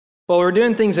Well, we're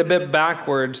doing things a bit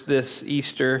backwards this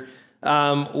Easter.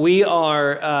 Today's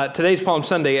Palm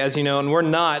Sunday, as you know, and we're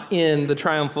not in the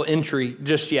triumphal entry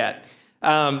just yet.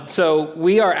 So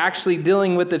we are actually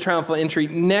dealing with the triumphal entry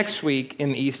next week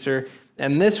in Easter.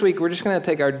 And this week, we're just going to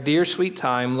take our dear sweet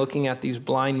time looking at these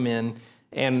blind men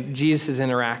and Jesus'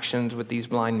 interactions with these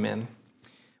blind men.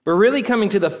 We're really coming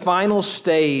to the final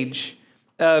stage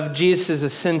of Jesus'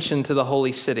 ascension to the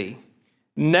holy city.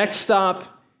 Next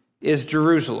stop is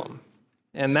Jerusalem.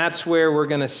 And that's where we're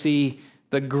going to see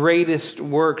the greatest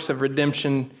works of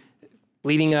redemption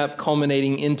leading up,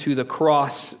 culminating into the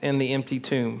cross and the empty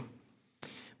tomb.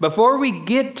 Before we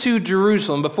get to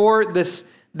Jerusalem, before this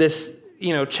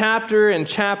chapter and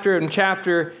chapter and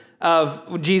chapter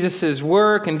of Jesus'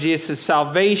 work and Jesus'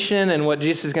 salvation and what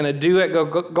Jesus is going to do at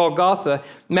Golgotha,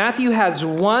 Matthew has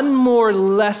one more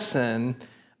lesson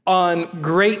on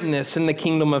greatness in the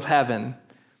kingdom of heaven.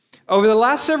 Over the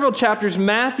last several chapters,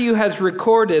 Matthew has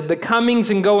recorded the comings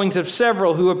and goings of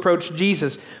several who approached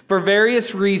Jesus for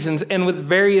various reasons and with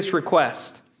various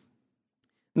requests.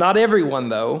 Not everyone,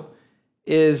 though,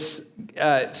 is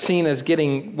seen as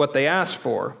getting what they asked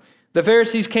for. The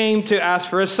Pharisees came to ask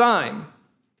for a sign,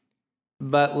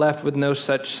 but left with no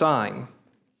such sign.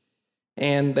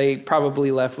 And they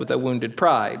probably left with a wounded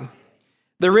pride.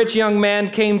 The rich young man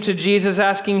came to Jesus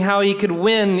asking how he could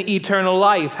win eternal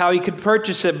life, how he could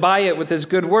purchase it, buy it with his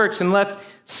good works, and left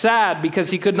sad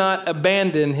because he could not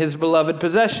abandon his beloved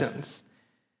possessions.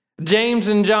 James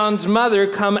and John's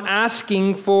mother come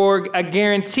asking for a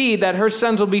guarantee that her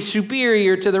sons will be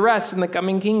superior to the rest in the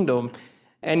coming kingdom,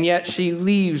 and yet she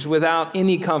leaves without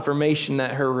any confirmation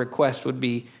that her request would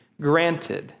be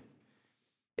granted.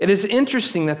 It is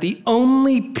interesting that the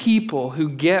only people who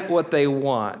get what they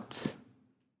want,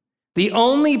 the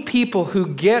only people who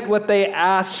get what they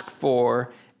ask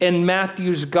for in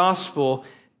Matthew's gospel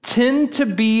tend to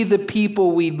be the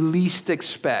people we least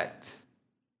expect.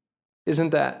 Isn't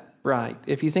that right?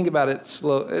 If you think about it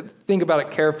think about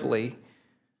it carefully.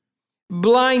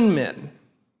 Blind men,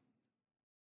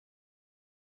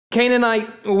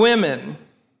 Canaanite women,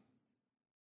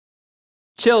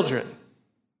 children.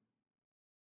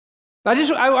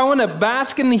 I want to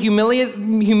bask in the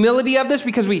humility of this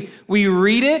because we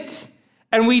read it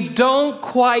and we don't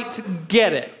quite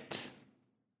get it.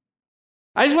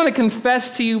 I just want to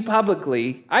confess to you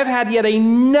publicly, I've had yet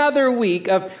another week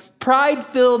of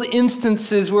pride-filled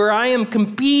instances where I am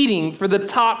competing for the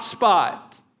top spot.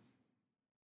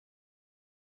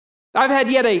 I've had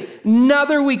yet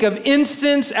another week of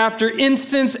instance after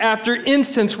instance after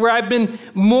instance where I've been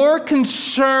more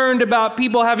concerned about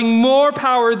people having more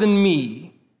power than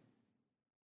me.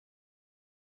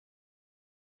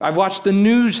 I've watched the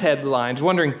news headlines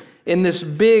wondering in this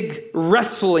big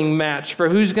wrestling match for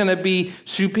who's going to be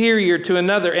superior to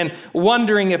another and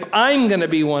wondering if I'm going to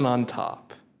be one on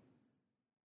top.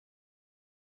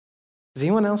 Has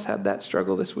anyone else had that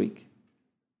struggle this week?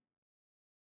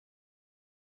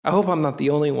 I hope I'm not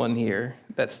the only one here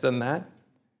that's done that.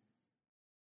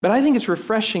 But I think it's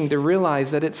refreshing to realize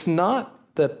that it's not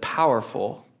the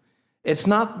powerful, it's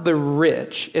not the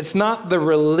rich, it's not the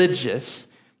religious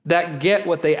that get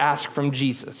what they ask from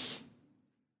Jesus.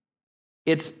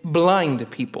 It's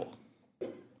blind people,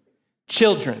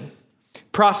 children,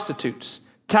 prostitutes,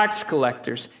 tax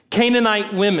collectors,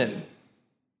 Canaanite women.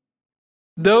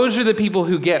 Those are the people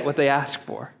who get what they ask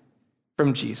for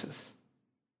from Jesus.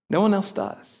 No one else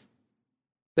does.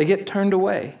 They get turned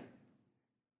away.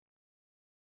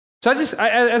 So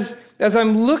as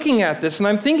I'm looking at this and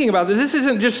I'm thinking about this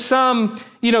isn't just some,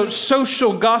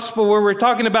 social gospel where we're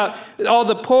talking about all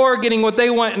the poor getting what they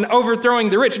want and overthrowing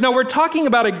the rich. No, we're talking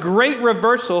about a great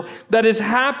reversal that is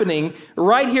happening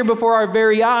right here before our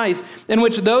very eyes, in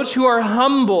which those who are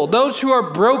humble, those who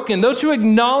are broken, those who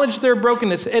acknowledge their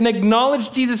brokenness and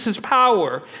acknowledge Jesus'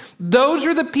 power, those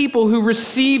are the people who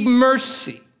receive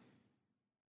mercy.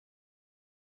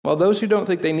 While those who don't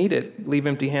think they need it leave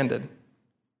empty-handed.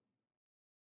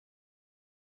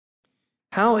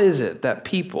 How is it that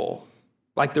people,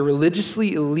 like the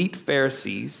religiously elite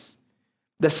Pharisees,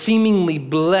 the seemingly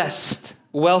blessed,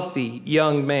 wealthy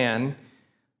young man,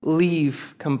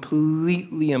 leave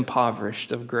completely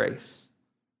impoverished of grace,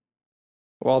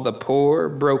 while the poor,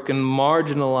 broken,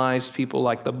 marginalized people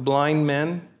like the blind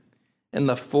men and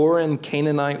the foreign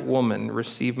Canaanite woman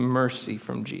receive mercy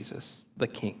from Jesus, the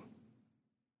King?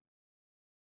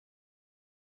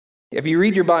 If you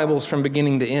read your Bibles from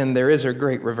beginning to end, there is a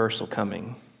great reversal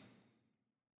coming.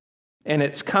 And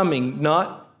it's coming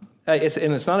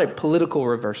it's not a political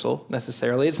reversal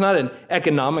necessarily. It's not an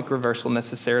economic reversal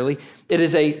necessarily. It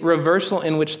is a reversal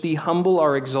in which the humble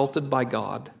are exalted by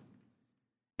God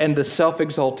and the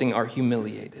self-exalting are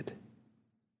humiliated.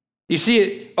 You see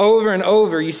it over and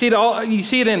over. You see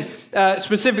it in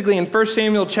specifically in 1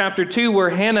 Samuel chapter 2, where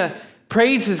Hannah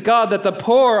praises God that the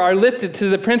poor are lifted to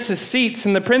the prince's seats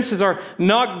and the princes are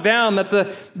knocked down,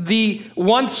 that the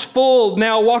once full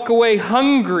now walk away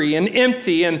hungry and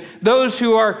empty, and those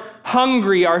who are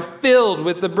hungry are filled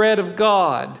with the bread of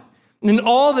God. And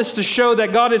all this to show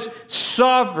that God is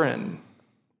sovereign.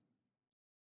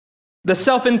 The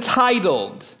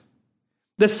self-entitled,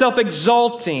 the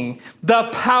self-exalting, the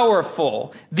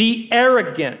powerful, the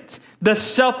arrogant, the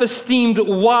self-esteemed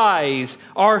wise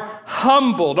are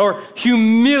humbled or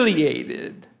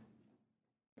humiliated,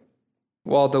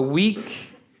 while the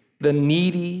weak, the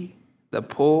needy, the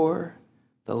poor,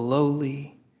 the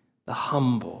lowly, the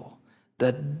humble,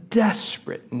 the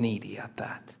desperate needy at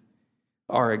that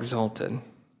are exalted.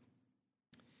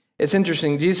 It's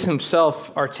interesting, Jesus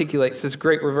himself articulates this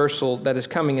great reversal that is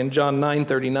coming in John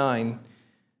 9:39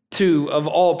 to, of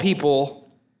all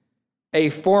people, a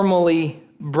formerly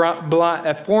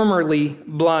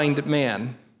blind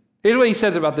man. Here's what he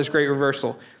says about this great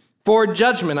reversal. For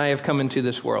judgment I have come into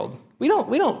this world. We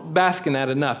don't bask in that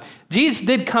enough. Jesus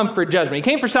did come for judgment. He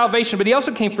came for salvation, but he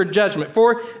also came for judgment.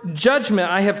 For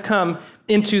judgment I have come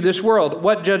into this world.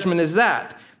 What judgment is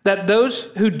that? That those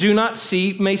who do not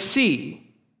see may see,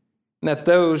 and that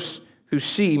those who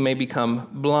see may become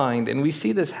blind. And we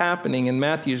see this happening in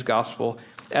Matthew's gospel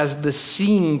as the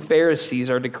seeing Pharisees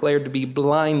are declared to be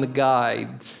blind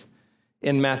guides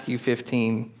in Matthew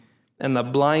 15, and the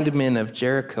blind men of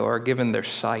Jericho are given their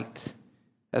sight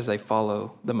as they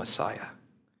follow the Messiah.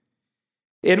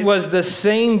 It was the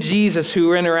same Jesus who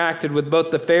interacted with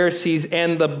both the Pharisees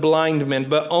and the blind men,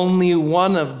 but only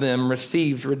one of them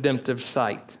received redemptive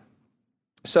sight.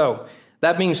 So,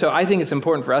 that being so, I think it's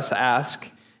important for us to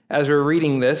ask, as we're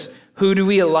reading this, who do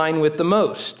we align with the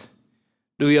most?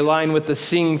 Do we align with the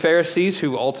seeing Pharisees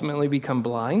who ultimately become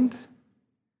blind?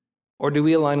 Or do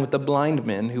we align with the blind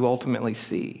men who ultimately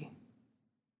see?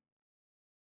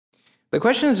 The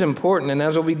question is important, and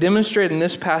as will be demonstrated in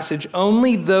this passage,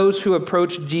 only those who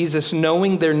approach Jesus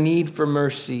knowing their need for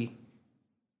mercy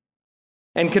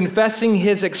and confessing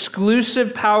his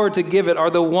exclusive power to give it are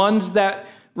the ones that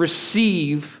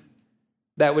receive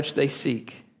that which they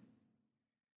seek.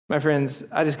 My friends,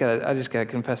 I just gotta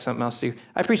confess something else to you.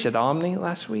 I preached at Omni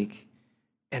last week,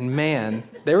 and man,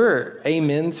 there were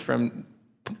amens from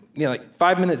like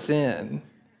 5 minutes in.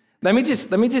 Let me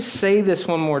just say this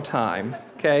one more time,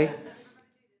 okay?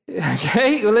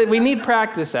 Okay, we need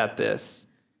practice at this.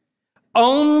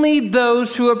 Only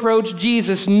those who approach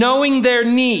Jesus knowing their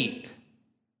need,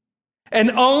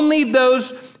 and only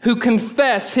those who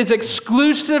confess his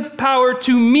exclusive power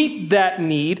to meet that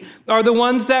need are the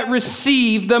ones that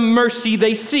receive the mercy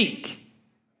they seek.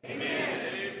 Amen.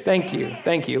 Thank you.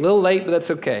 A little late, but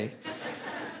that's okay.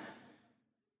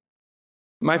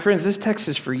 My friends, this text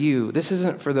is for you. This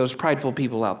isn't for those prideful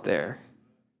people out there.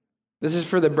 This is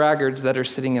for the braggarts that are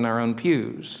sitting in our own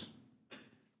pews.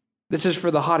 This is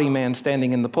for the haughty man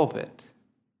standing in the pulpit.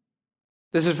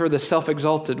 This is for the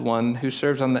self-exalted one who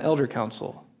serves on the elder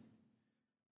council.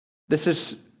 This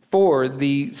is for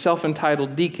the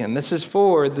self-entitled deacon. This is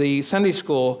for the Sunday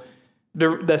school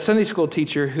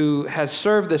teacher who has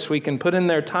served this week and put in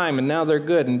their time, and now they're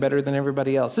good and better than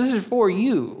everybody else. This is for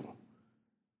you.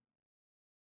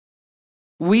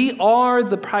 We are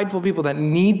the prideful people that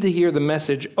need to hear the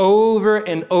message over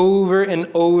and over and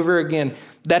over again,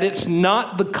 that it's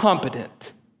not the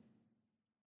competent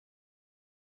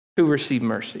who receive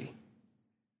mercy.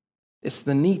 It's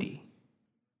the needy.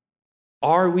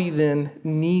 Are we then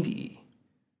needy?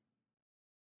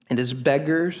 And as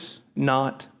beggars,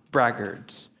 not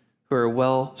braggarts, who are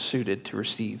well suited to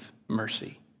receive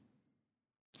mercy.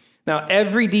 Now,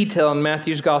 every detail in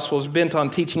Matthew's gospel is bent on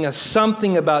teaching us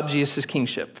something about Jesus'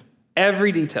 kingship.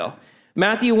 Every detail.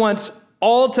 Matthew wants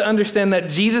all to understand that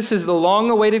Jesus is the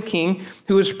long-awaited king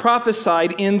who is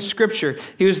prophesied in Scripture.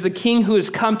 He was the king who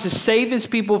has come to save his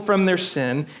people from their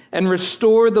sin and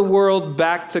restore the world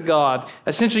back to God,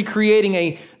 essentially creating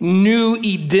a new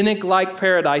Edenic-like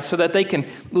paradise so that they can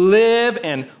live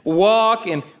and walk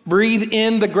and breathe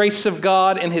in the grace of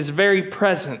God in his very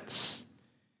presence.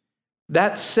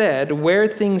 That said, where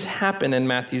things happen in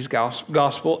Matthew's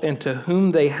gospel and to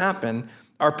whom they happen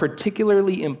are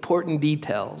particularly important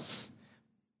details.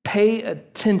 Pay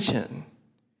attention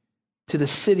to the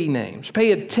city names.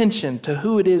 Pay attention to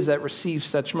who it is that receives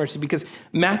such mercy, because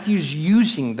Matthew's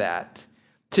using that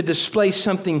to display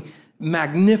something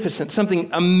magnificent, something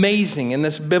amazing in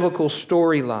this biblical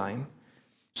storyline.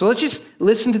 So let's just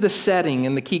listen to the setting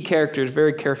and the key characters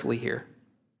very carefully here.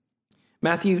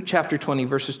 Matthew chapter 20,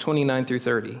 verses 29 through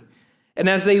 30. And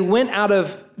as they went out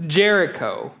of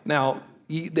Jericho, now,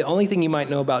 the only thing you might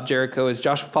know about Jericho is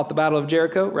Joshua fought the battle of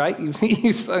Jericho, right? You've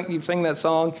sang that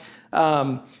song.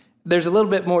 There's a little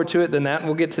bit more to it than that, and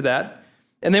we'll get to that.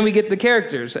 And then we get the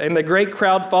characters, and the great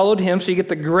crowd followed him. So you get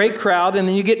the great crowd, and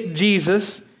then you get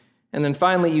Jesus. And then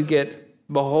finally you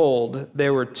get, behold,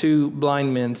 there were two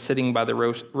blind men sitting by the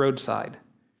roadside.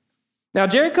 Now,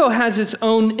 Jericho has its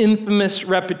own infamous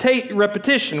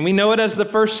repetition. We know it as the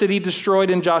first city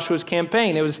destroyed in Joshua's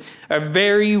campaign. It was a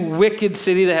very wicked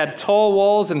city that had tall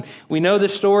walls, and we know the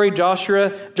story.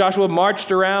 Joshua marched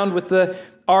around with the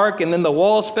ark, and then the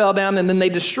walls fell down, and then they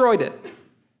destroyed it.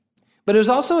 But it was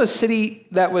also a city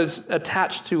that was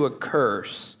attached to a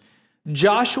curse.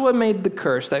 Joshua made the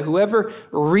curse that whoever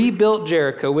rebuilt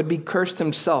Jericho would be cursed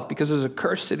himself, because it was a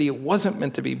cursed city. It wasn't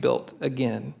meant to be built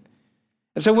again.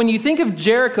 And so when you think of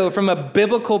Jericho from a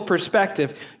biblical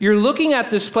perspective, you're looking at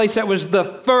this place that was the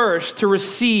first to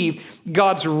receive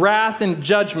God's wrath and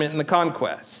judgment in the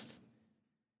conquest.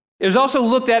 It was also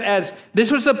looked at as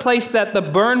this was the place that the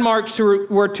burn marks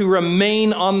were to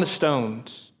remain on the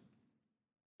stones.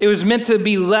 It was meant to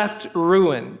be left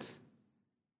ruined.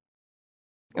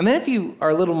 And then if you are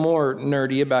a little more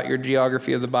nerdy about your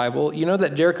geography of the Bible, you know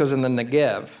that Jericho's in the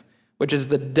Negev, which is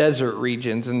the desert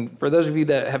regions. And for those of you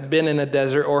that have been in a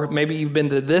desert, or maybe you've been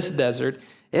to this desert,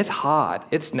 it's hot,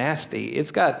 it's nasty,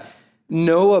 it's got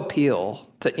no appeal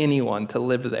to anyone to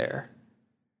live there.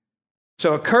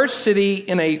 So a cursed city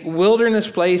in a wilderness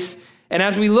place. And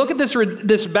as we look at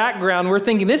this background, we're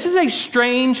thinking this is a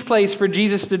strange place for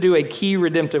Jesus to do a key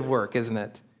redemptive work, isn't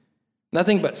it?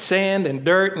 Nothing but sand and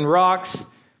dirt and rocks,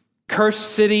 cursed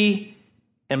city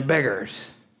and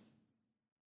beggars.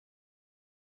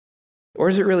 Or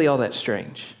is it really all that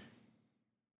strange?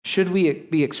 Should we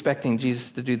be expecting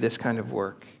Jesus to do this kind of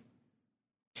work?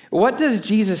 What does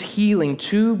Jesus healing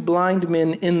two blind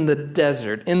men in the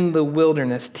desert, in the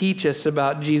wilderness, teach us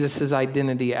about Jesus'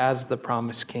 identity as the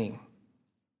promised king?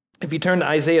 If you turn to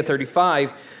Isaiah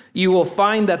 35, you will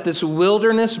find that this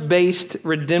wilderness-based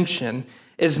redemption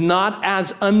is not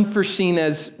as unforeseen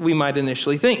as we might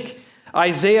initially think.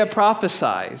 Isaiah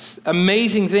prophesies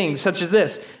amazing things such as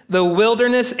this: the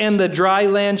wilderness and the dry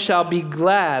land shall be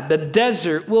glad. The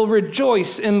desert will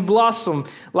rejoice and blossom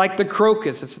like the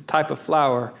crocus. It's a type of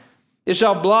flower. It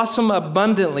shall blossom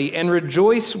abundantly and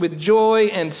rejoice with joy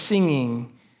and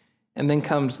singing. And then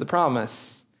comes the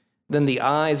promise. Then the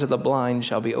eyes of the blind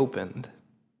shall be opened.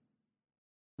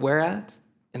 Where at?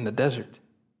 In the desert.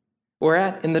 Where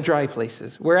at? In the dry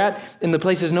places. Where at? In the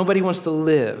places nobody wants to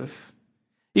live.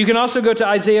 You can also go to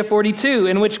Isaiah 42,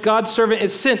 in which God's servant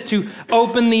is sent to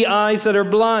open the eyes that are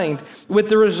blind, with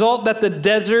the result that the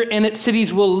desert and its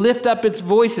cities will lift up its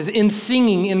voices in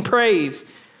singing, in praise.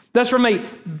 Thus, from a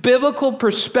biblical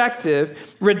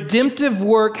perspective, redemptive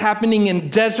work happening in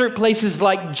desert places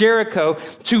like Jericho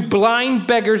to blind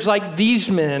beggars like these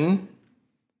men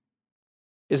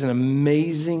is an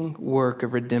amazing work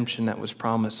of redemption that was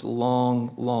promised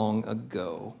long, long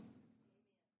ago.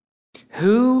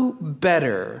 Who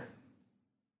better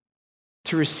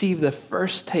to receive the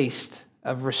first taste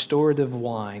of restorative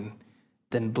wine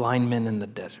than blind men in the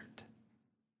desert?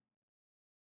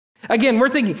 Again, we're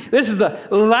thinking this is the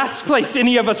last place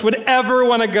any of us would ever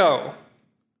want to go.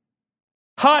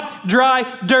 Hot,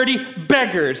 dry, dirty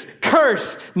beggars,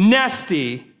 curse,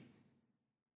 nasty.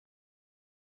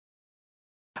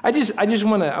 I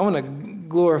want to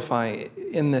glorify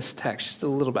in this text just a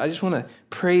little bit. I just want to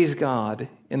praise God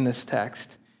in this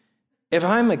text. If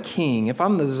I'm a king, if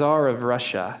I'm the Tsar of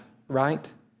Russia, right?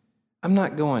 I'm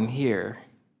not going here.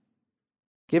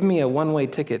 Give me a one-way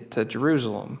ticket to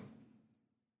Jerusalem.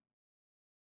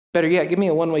 Better yet, give me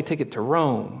a one-way ticket to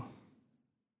Rome.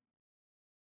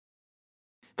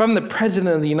 If I'm the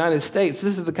president of the United States,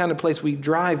 this is the kind of place we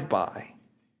drive by.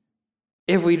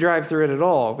 If we drive through it at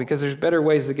all, because there's better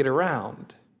ways to get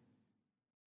around.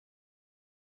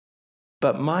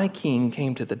 But my king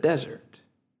came to the desert.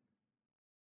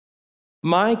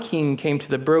 My king came to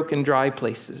the broken, dry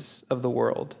places of the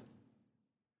world.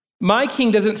 My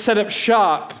king doesn't set up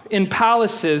shop in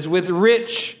palaces with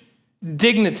rich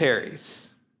dignitaries.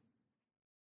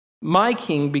 My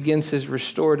king begins his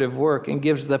restorative work and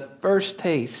gives the first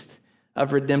taste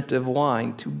of redemptive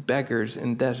wine to beggars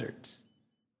in deserts.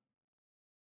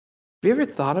 Have you ever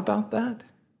thought about that?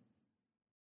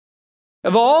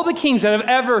 Of all the kings that have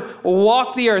ever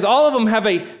walked the earth, all of them have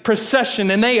a procession,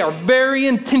 and they are very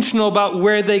intentional about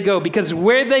where they go, because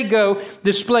where they go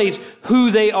displays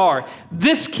who they are.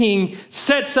 This king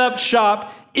sets up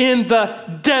shop in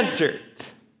the desert.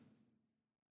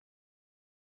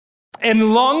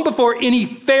 And long before any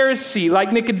Pharisee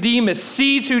like Nicodemus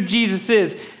sees who Jesus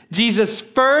is, Jesus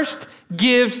first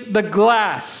gives the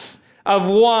glass of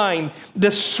wine,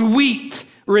 the sweet,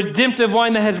 redemptive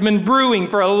wine that has been brewing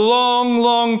for a long,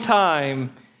 long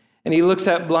time. And he looks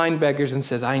at blind beggars and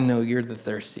says, I know you're the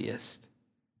thirstiest,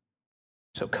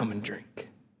 so come and drink.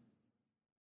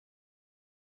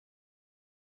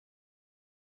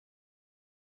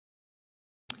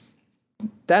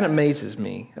 That amazes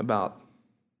me about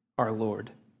our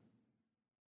Lord.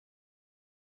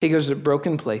 He goes to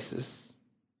broken places,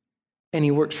 and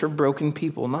he works for broken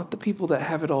people, not the people that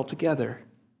have it all together,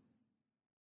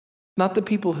 not the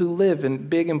people who live in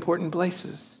big, important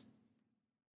places.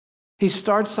 He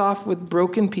starts off with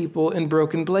broken people in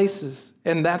broken places,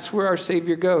 and that's where our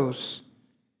Savior goes.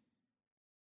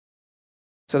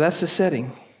 So that's the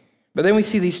setting. But then we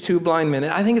see these two blind men.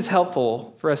 I think it's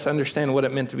helpful for us to understand what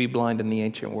it meant to be blind in the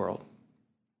ancient world.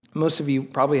 Most of you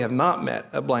probably have not met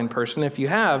a blind person. If you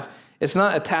have, it's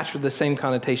not attached with the same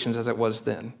connotations as it was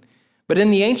then. But in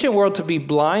the ancient world, to be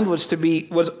blind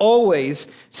was always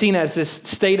seen as this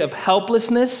state of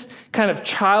helplessness, kind of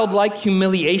childlike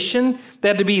humiliation. They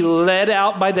had to be led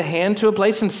out by the hand to a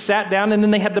place and sat down, and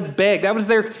then they had to beg. That was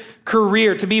their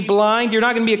career. To be blind, you're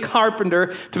not going to be a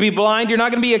carpenter. To be blind, you're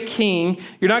not going to be a king.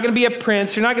 You're not going to be a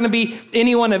prince. You're not going to be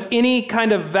anyone of any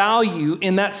kind of value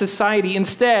in that society.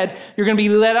 Instead, you're going to be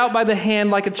led out by the hand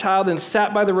like a child and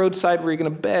sat by the roadside where you're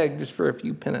going to beg just for a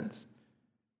few pennies.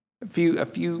 A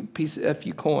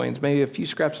few coins, maybe a few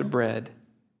scraps of bread.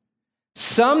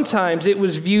 Sometimes it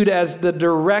was viewed as the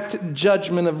direct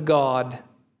judgment of God.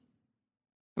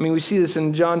 I mean, we see this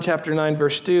in John chapter 9,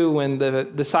 verse 2, when the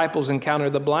disciples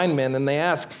encounter the blind man and they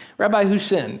ask, Rabbi, who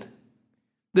sinned?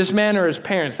 This man or his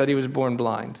parents that he was born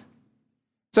blind?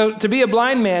 So to be a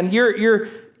blind man, you're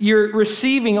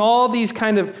receiving all these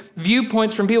kind of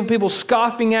viewpoints from people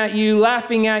scoffing at you,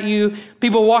 laughing at you,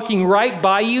 people walking right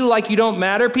by you like you don't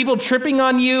matter, people tripping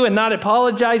on you and not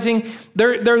apologizing.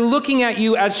 They're looking at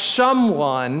you as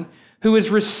someone who has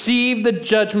received the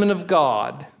judgment of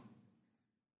God.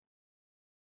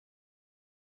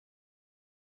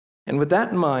 And with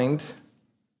that in mind,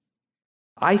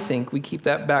 I think we keep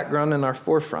that background in our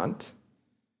forefront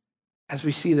as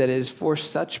we see that it is for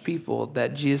such people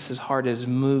that Jesus' heart is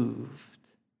moved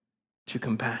to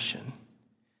compassion.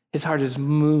 His heart is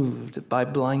moved by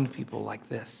blind people like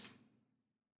this.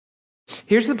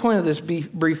 Here's the point of this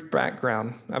brief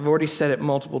background. I've already said it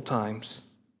multiple times.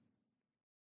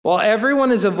 While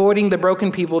everyone is avoiding the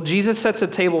broken people, Jesus sets a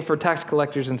table for tax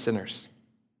collectors and sinners.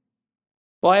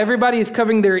 While everybody is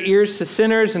covering their ears to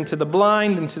sinners and to the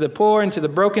blind and to the poor and to the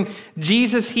broken,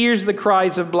 Jesus hears the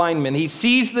cries of blind men. He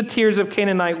sees the tears of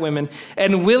Canaanite women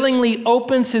and willingly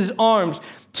opens his arms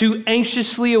to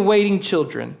anxiously awaiting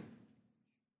children.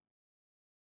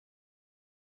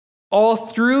 All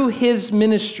through his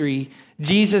ministry,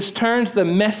 Jesus turns the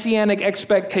messianic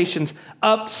expectations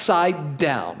upside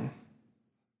down.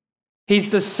 He's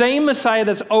the same Messiah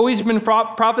that's always been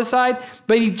prophesied,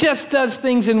 but he just does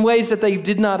things in ways that they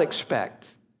did not expect.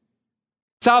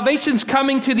 Salvation's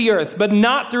coming to the earth, but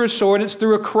not through a sword, it's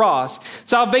through a cross.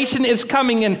 Salvation is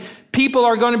coming, and people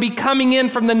are going to be coming in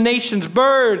from the nations,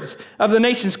 birds of the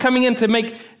nations, coming in to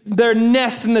make their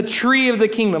nest in the tree of the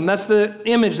kingdom. That's the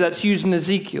image that's used in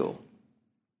Ezekiel.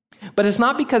 But it's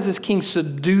not because this king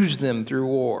subdues them through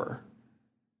war,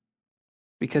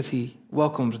 because he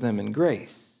welcomes them in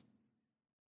grace.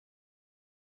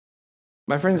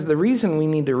 My friends, the reason we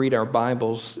need to read our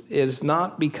Bibles is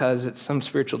not because it's some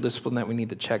spiritual discipline that we need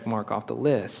to check mark off the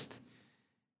list.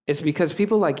 It's because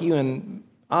people like you and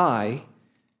I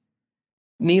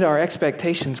need our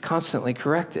expectations constantly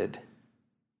corrected.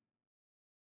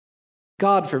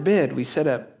 God forbid we set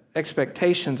up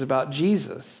expectations about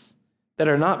Jesus that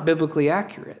are not biblically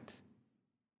accurate.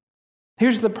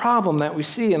 Here's the problem that we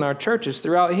see in our churches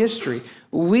throughout history.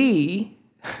 We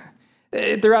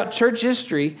throughout church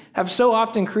history, have so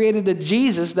often created a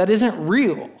Jesus that isn't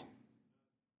real.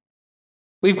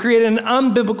 We've created an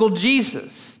unbiblical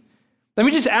Jesus. Let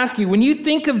me just ask you, when you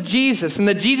think of Jesus and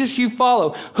the Jesus you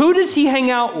follow, who does he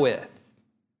hang out with?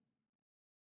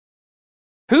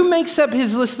 Who makes up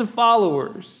his list of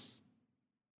followers?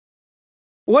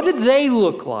 What do they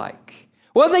look like?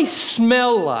 What do they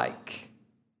smell like?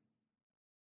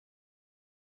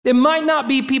 It might not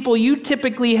be people you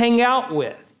typically hang out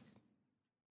with.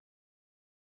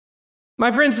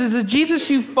 My friends, is the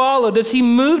Jesus you follow, does he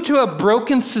move to a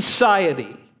broken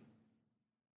society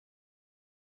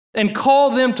and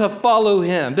call them to follow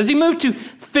him? Does he move to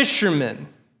fishermen,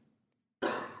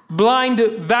 blind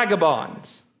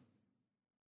vagabonds,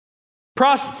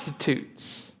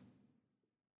 prostitutes,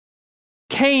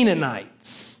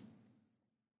 Canaanites?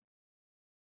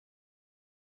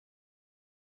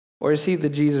 Or is he the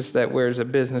Jesus that wears a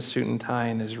business suit and tie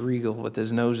and is regal with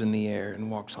his nose in the air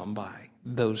and walks on by?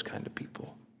 Those kind of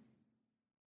people.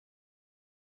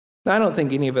 Now, I don't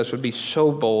think any of us would be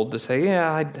so bold to say,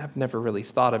 yeah, I've never really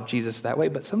thought of Jesus that way,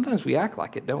 but sometimes we act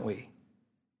like it, don't we?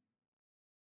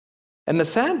 And the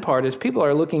sad part is people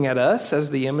are looking at us as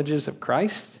the images of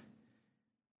Christ,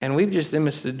 and we've just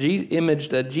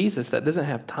imaged a Jesus that doesn't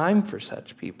have time for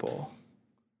such people.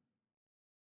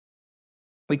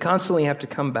 We constantly have to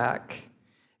come back.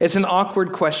 It's an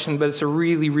awkward question, but it's a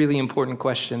really, really important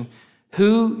question.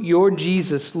 Who your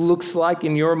Jesus looks like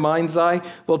in your mind's eye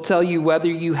will tell you whether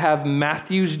you have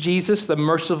Matthew's Jesus, the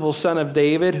merciful son of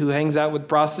David who hangs out with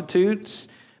prostitutes,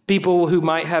 people who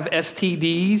might have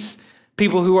STDs,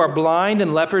 people who are blind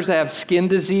and lepers that have skin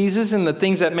diseases and the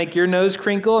things that make your nose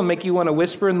crinkle and make you want to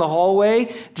whisper in the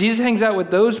hallway. Jesus hangs out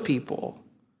with those people.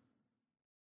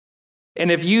 And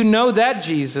if you know that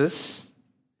Jesus,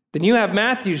 then you have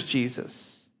Matthew's Jesus.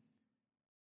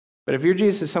 But if your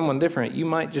Jesus is someone different, you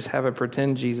might just have a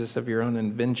pretend Jesus of your own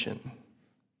invention.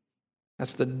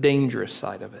 That's the dangerous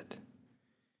side of it.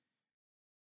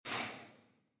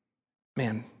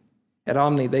 Man, at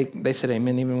Omni, they said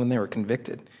amen even when they were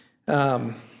convicted.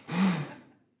 In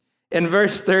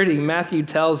verse 30, Matthew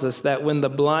tells us that when the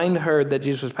blind heard that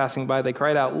Jesus was passing by, they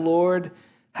cried out, "Lord,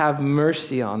 have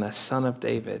mercy on us, Son of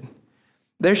David."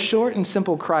 Their short and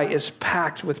simple cry is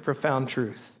packed with profound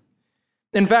truth.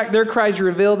 In fact, their cries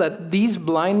reveal that these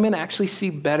blind men actually see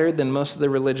better than most of the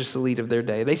religious elite of their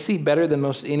day. They see better than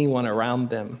most anyone around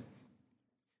them.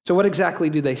 So what exactly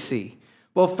do they see?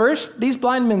 Well, first, these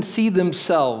blind men see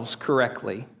themselves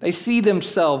correctly. They see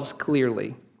themselves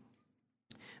clearly.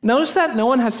 Notice that no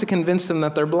one has to convince them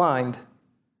that they're blind.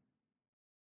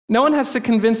 No one has to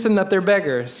convince them that they're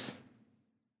beggars.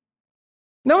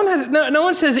 No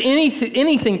one says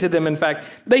anything to them, in fact.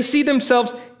 They see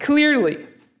themselves clearly.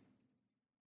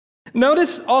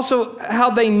 Notice also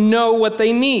how they know what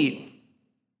they need.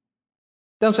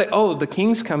 They don't say, oh, the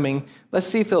king's coming. Let's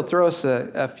see if he'll throw us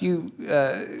a few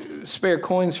spare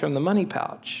coins from the money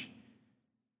pouch.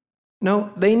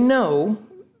 No, they know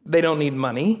they don't need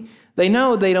money. They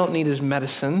know they don't need his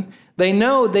medicine. They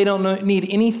know they don't need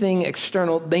anything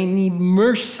external. They need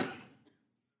mercy.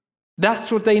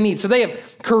 That's what they need. So they have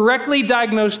correctly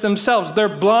diagnosed themselves. They're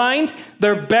blind.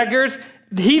 They're beggars.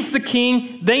 He's the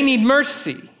king. They need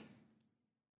mercy.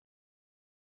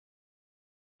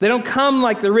 They don't come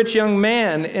like the rich young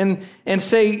man and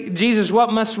say, Jesus,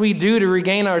 what must we do to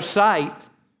regain our sight?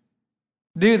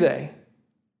 Do they?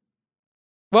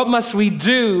 What must we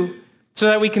do so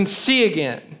that we can see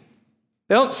again?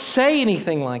 They don't say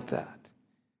anything like that.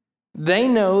 They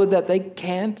know that they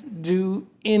can't do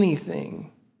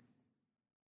anything.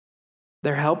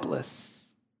 They're helpless,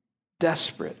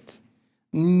 desperate,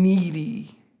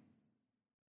 needy.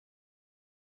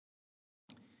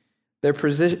 Their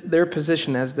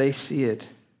position as they see it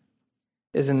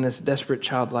is in this desperate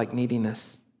childlike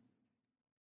neediness.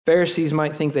 Pharisees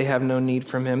might think they have no need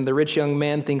from him. The rich young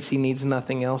man thinks he needs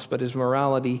nothing else but his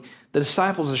morality. The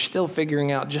disciples are still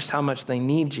figuring out just how much they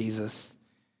need Jesus.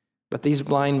 But these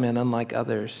blind men, unlike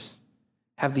others,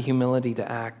 have the humility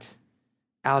to act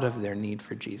out of their need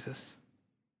for Jesus.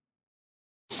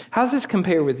 How does this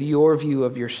compare with your view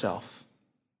of yourself?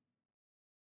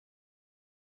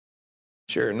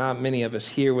 Sure, not many of us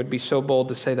here would be so bold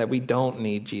to say that we don't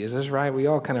need Jesus, right? We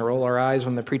all kind of roll our eyes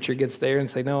when the preacher gets there and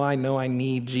say, no, I know I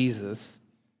need Jesus.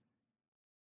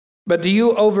 But do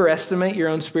you overestimate your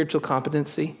own spiritual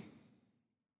competency?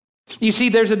 You see,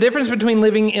 there's a difference between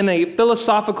living in a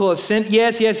philosophical assent,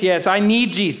 yes, I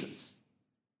need Jesus,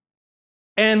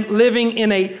 and living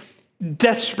in a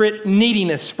desperate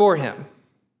neediness for him.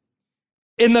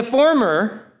 In the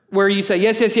former, where you say,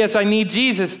 yes, I need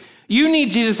Jesus, you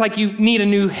need Jesus like you need a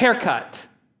new haircut.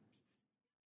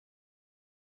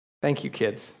 Thank you,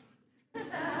 kids.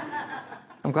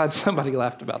 I'm glad somebody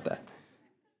laughed about that.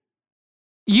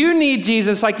 You need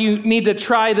Jesus like you need to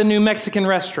try the new Mexican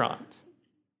restaurant.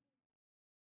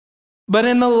 But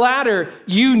in the latter,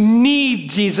 you need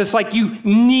Jesus like you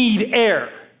need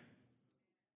air.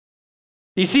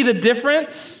 You see the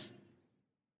difference?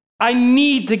 I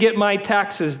need to get my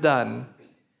taxes done.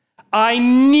 I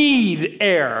need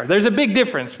air. There's a big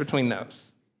difference between those,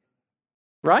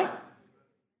 right?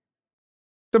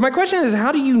 So my question is,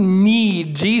 how do you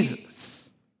need Jesus?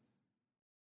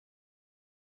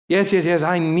 Yes,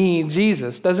 I need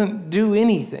Jesus. Doesn't do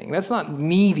anything. That's not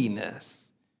neediness.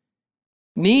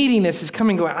 Neediness is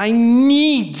coming and going, I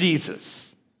need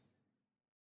Jesus.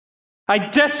 I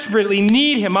desperately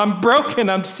need him. I'm broken.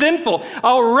 I'm sinful.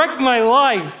 I'll wreck my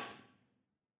life.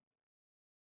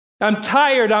 I'm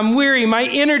tired. I'm weary. My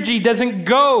energy doesn't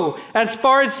go as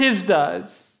far as his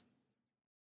does.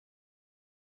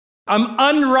 I'm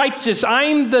unrighteous.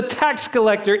 I'm the tax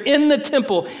collector in the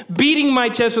temple, beating my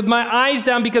chest with my eyes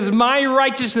down because my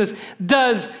righteousness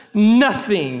does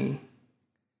nothing.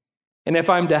 And if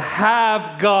I'm to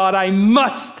have God, I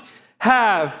must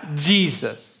have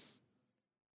Jesus.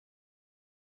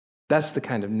 That's the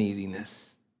kind of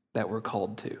neediness that we're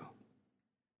called to.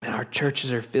 And our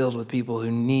churches are filled with people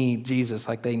who need Jesus,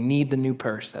 like they need the new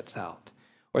purse that's out,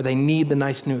 or they need the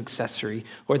nice new accessory,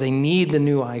 or they need the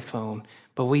new iPhone.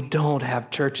 But we don't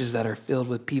have churches that are filled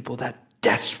with people that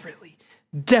desperately,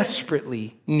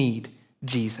 desperately need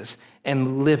Jesus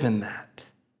and live in that.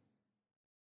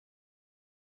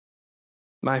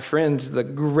 My friends, the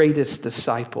greatest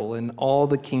disciple in all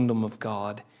the kingdom of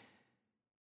God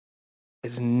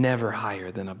is never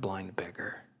higher than a blind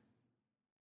beggar.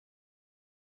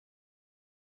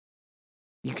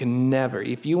 You can never,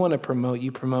 if you want to promote,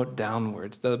 you promote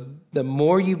downwards. The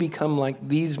more you become like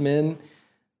these men,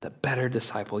 the better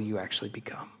disciple you actually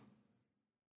become.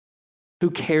 Who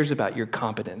cares about your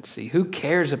competency? Who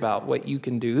cares about what you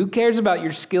can do? Who cares about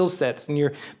your skill sets and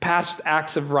your past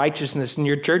acts of righteousness and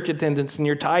your church attendance and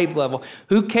your tithe level?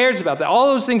 Who cares about that? All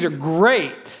those things are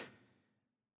great.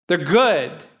 They're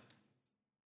good.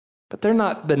 But they're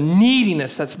not the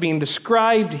neediness that's being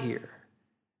described here.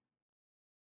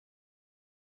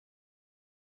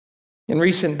 In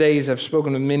recent days, I've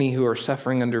spoken with many who are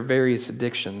suffering under various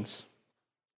addictions.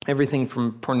 Everything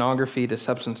from pornography to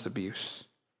substance abuse.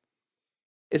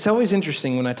 It's always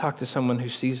interesting when I talk to someone who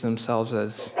sees themselves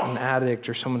as an addict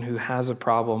or someone who has a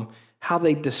problem, how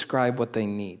they describe what they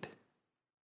need.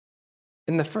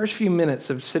 In the first few minutes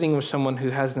of sitting with someone who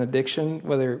has an addiction,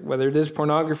 whether it is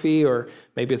pornography or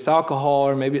maybe it's alcohol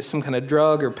or maybe it's some kind of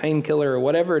drug or painkiller or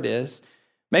whatever it is,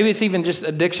 maybe it's even just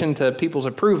addiction to people's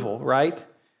approval, right?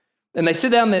 And they sit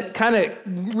down, it kind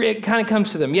of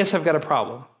comes to them, yes, I've got a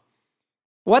problem.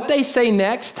 What they say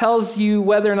next tells you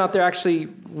whether or not they're actually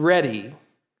ready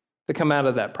to come out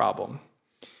of that problem.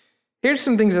 Here's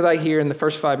some things that I hear in the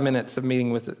first 5 minutes of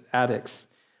meeting with addicts.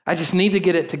 I just need to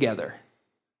get it together.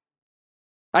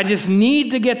 I just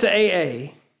need to get to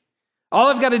AA. All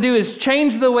I've got to do is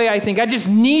change the way I think. I just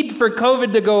need for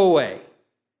COVID to go away.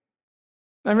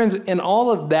 My friends, in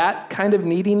all of that kind of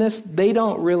neediness, they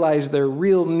don't realize their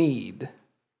real need.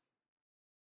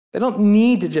 They don't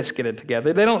need to just get it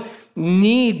together. They don't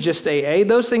need just AA.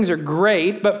 Those things are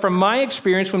great, but from my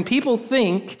experience, when people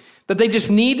think that they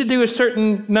just need to do a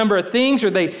certain number of things, or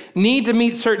they need to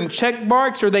meet certain check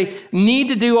marks, or they need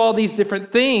to do all these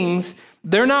different things,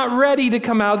 they're not ready to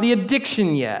come out of the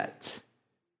addiction yet.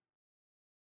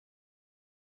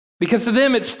 Because to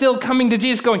them, it's still coming to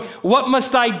Jesus going, what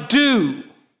must I do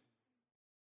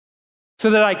so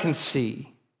that I can see?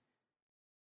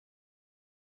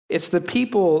 It's the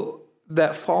people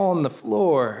that fall on the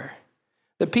floor,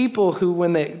 the people who,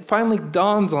 when it finally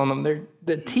dawns on them,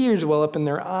 the tears well up in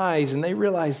their eyes and they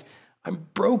realize, I'm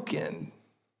broken.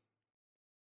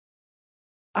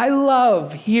 I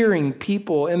love hearing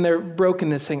people in their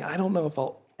brokenness saying, I don't know if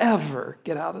I'll ever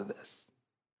get out of this.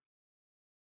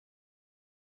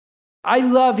 I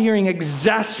love hearing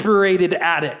exasperated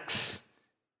addicts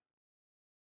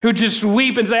who just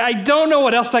weep and say, I don't know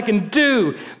what else I can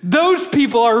do. Those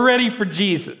people are ready for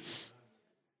Jesus.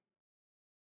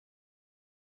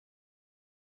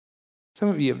 Some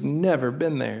of you have never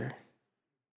been there.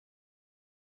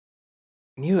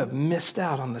 And you have missed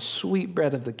out on the sweet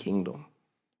bread of the kingdom.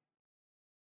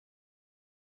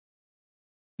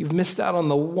 You've missed out on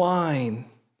the wine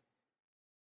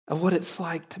of what it's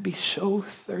like to be so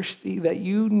thirsty that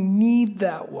you need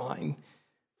that wine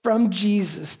from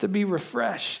Jesus to be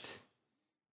refreshed.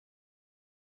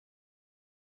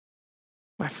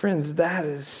 My friends, that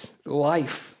is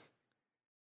life.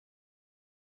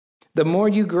 The more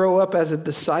you grow up as a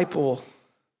disciple,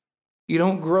 you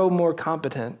don't grow more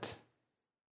competent.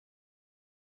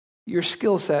 Your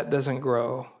skill set doesn't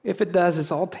grow. If it does,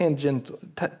 it's all tangential.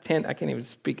 I can't even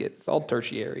speak it. It's all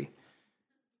tertiary.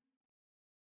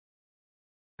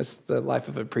 That's the life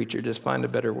of a preacher. Just find a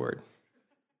better word.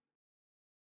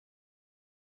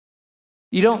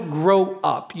 You don't grow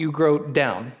up, you grow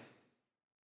down.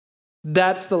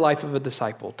 That's the life of a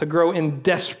disciple, to grow in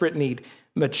desperate need.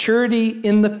 Maturity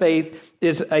in the faith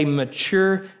is a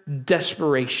mature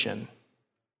desperation.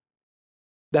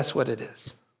 That's what it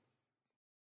is.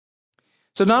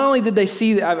 So not only did they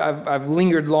see, I've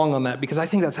lingered long on that because I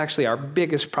think that's actually our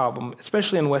biggest problem,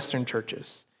 especially in Western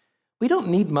churches. We don't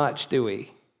need much, do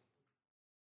we?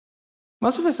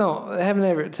 Most of us haven't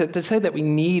ever, to say that we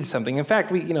need something. In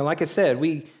fact, like I said,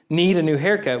 we need a new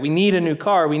haircut. We need a new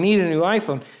car. We need a new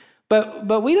iPhone.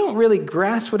 But we don't really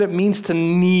grasp what it means to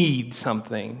need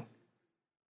something.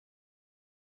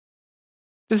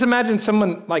 Just imagine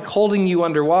someone like holding you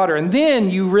underwater, and then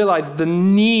you realize the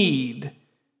need.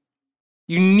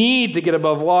 You need to get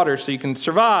above water so you can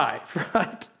survive,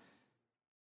 right?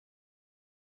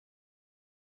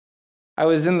 I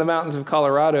was in the mountains of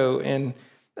Colorado, and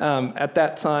at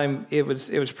that time it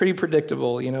was pretty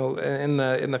predictable. In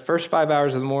the first 5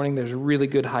 hours of the morning, there's really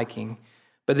good hiking,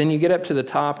 but then you get up to the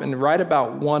top, and right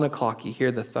about 1 o'clock, you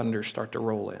hear the thunder start to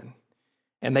roll in,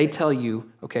 and they tell you,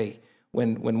 okay,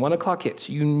 when 1 o'clock hits,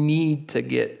 you need to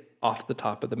get off the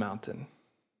top of the mountain.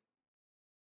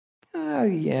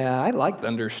 Yeah, I like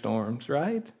thunderstorms,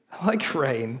 right? I like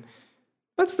rain.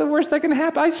 What's the worst that can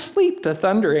happen? I sleep to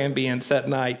thunder ambience at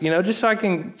night, just so I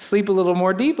can sleep a little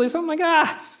more deeply. So I'm like,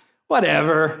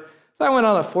 whatever. So I went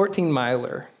on a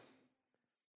 14-miler,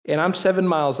 and I'm 7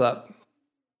 miles up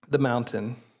the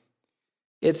mountain.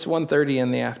 It's 1:30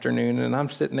 in the afternoon, and I'm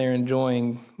sitting there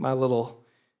enjoying my little,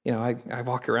 I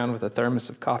walk around with a thermos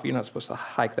of coffee. You're not supposed to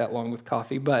hike that long with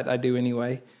coffee, but I do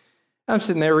anyway. I'm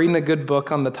sitting there reading a good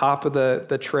book on the top of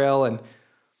the trail, and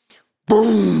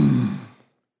boom!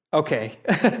 Okay,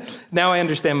 now I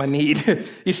understand my need.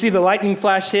 You see the lightning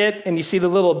flash hit, and you see the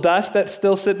little dust that's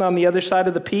still sitting on the other side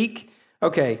of the peak?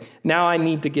 Okay, now I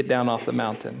need to get down off the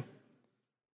mountain.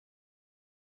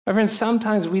 My friends,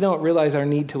 sometimes we don't realize our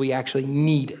need till we actually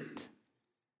need it.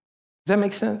 Does that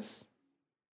make sense?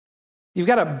 You've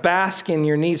got to bask in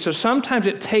your need. So sometimes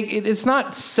it's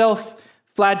not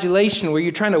self-flagellation where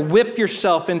you're trying to whip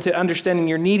yourself into understanding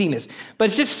your neediness. But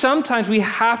it's just sometimes we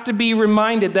have to be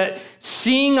reminded that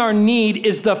seeing our need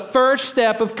is the first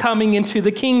step of coming into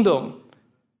the kingdom.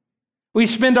 We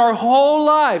spend our whole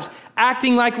lives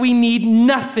acting like we need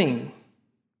nothing.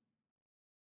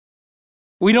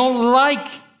 We don't like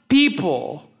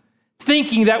people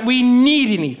thinking that we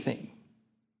need anything.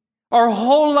 Our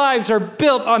whole lives are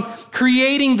built on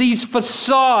creating these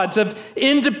facades of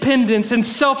independence and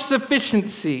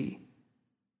self-sufficiency.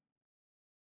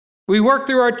 We work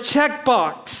through our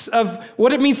checkbox of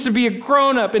what it means to be a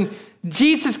grown-up, and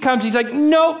Jesus comes, he's like,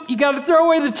 nope, you got to throw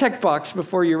away the checkbox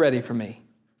before you're ready for me.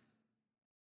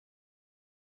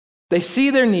 They see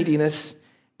their neediness,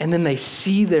 and then they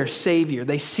see their Savior.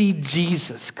 They see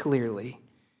Jesus clearly.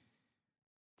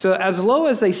 So as low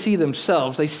as they see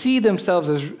themselves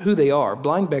as who they are,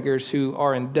 blind beggars who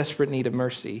are in desperate need of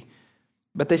mercy.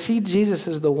 But they see Jesus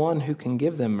as the one who can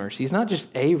give them mercy. He's not just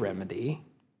a remedy.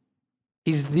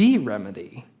 He's the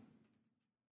remedy.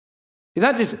 He's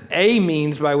not just a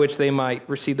means by which they might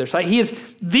receive their sight. He is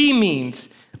the means.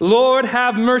 Lord,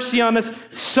 have mercy on us,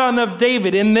 Son of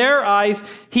David. In their eyes,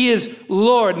 he is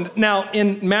Lord. Now,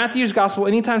 in Matthew's gospel,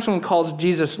 anytime someone calls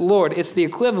Jesus Lord, it's the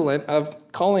equivalent of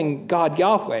calling God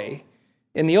Yahweh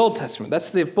in the Old Testament. That's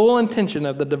the full intention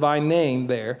of the divine name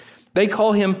there. They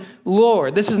call him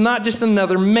Lord. This is not just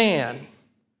another man.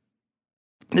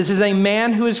 This is a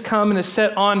man who has come and is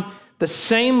set on the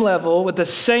same level with the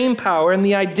same power and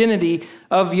the identity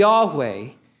of Yahweh.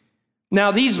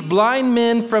 Now, these blind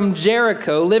men from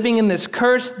Jericho living in this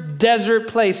cursed desert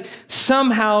place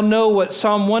somehow know what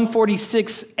Psalm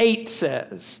 146:8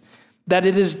 says, that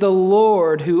it is the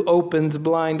Lord who opens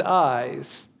blind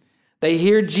eyes. They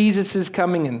hear Jesus is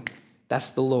coming, and that's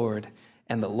the Lord,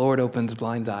 and the Lord opens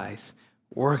blind eyes.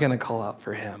 We're going to call out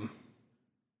for him.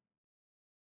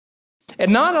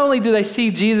 And not only do they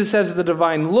see Jesus as the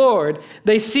divine Lord,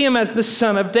 they see him as the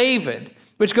Son of David,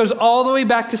 which goes all the way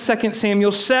back to 2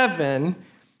 Samuel 7,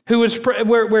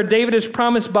 where David is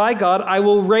promised by God, I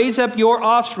will raise up your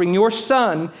offspring, your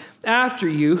son, after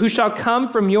you, who shall come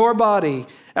from your body,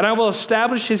 and I will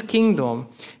establish his kingdom.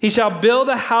 He shall build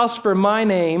a house for my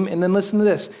name, and then listen to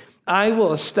this, I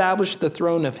will establish the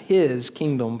throne of his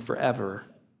kingdom forever.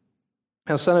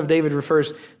 Now, Son of David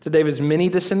refers to David's many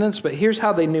descendants, but here's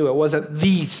how they knew it wasn't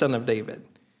the Son of David,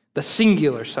 the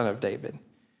singular Son of David,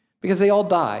 because they all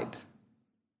died.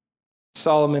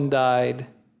 Solomon died,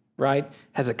 right?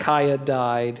 Hezekiah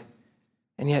died,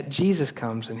 and yet Jesus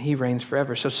comes and he reigns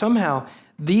forever. So somehow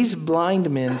these blind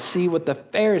men see what the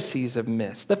Pharisees have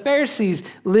missed. The Pharisees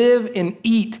live and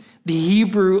eat the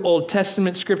Hebrew Old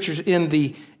Testament scriptures in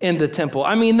the temple.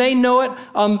 I mean, they know it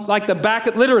like the back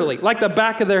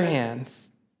of their hands.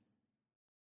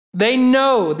 They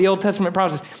know the Old Testament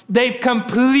promises. They've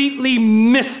completely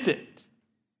missed it.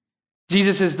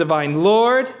 Jesus is divine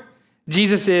Lord.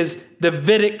 Jesus is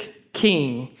Davidic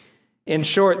king. In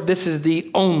short, this is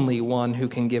the only one who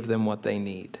can give them what they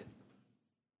need.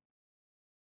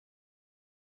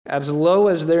 As low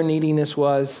as their neediness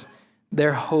was,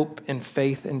 their hope and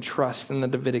faith and trust in the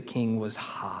Davidic king was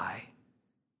high.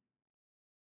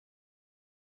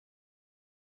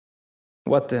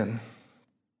 What then?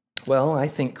 Well, I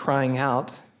think crying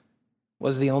out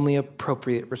was the only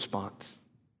appropriate response.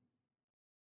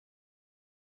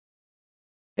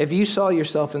 If you saw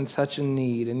yourself in such a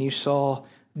need and you saw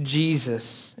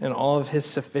Jesus and all of his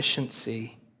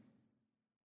sufficiency,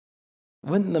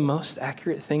 wouldn't the most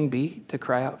accurate thing be to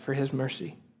cry out for his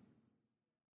mercy?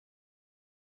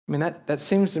 I mean, that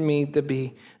seems to me to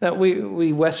be, that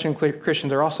we Western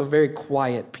Christians are also very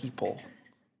quiet people.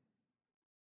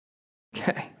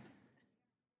 Okay?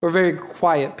 We're very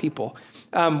quiet people.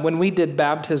 When we did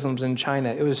baptisms in China,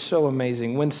 it was so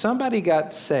amazing. When somebody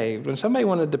got saved, when somebody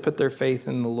wanted to put their faith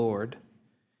in the Lord,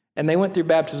 and they went through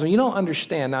baptism, you don't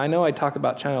understand. Now, I know I talk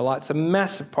about China a lot. It's a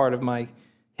massive part of my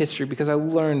history because I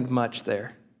learned much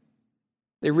there.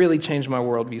 It really changed my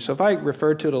worldview. So if I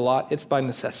refer to it a lot, it's by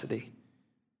necessity.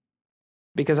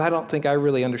 Because I don't think I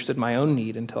really understood my own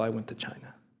need until I went to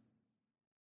China.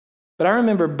 But I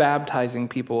remember baptizing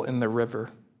people in the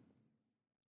river.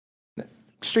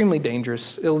 Extremely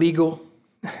dangerous, illegal,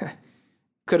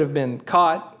 could have been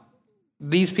caught.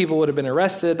 These people would have been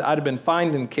arrested. I'd have been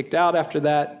fined and kicked out after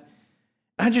that.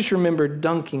 I just remember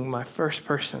dunking my first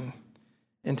person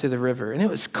into the river. And it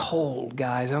was cold,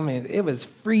 guys. I mean, it was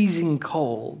freezing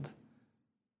cold.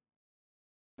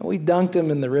 And we dunked him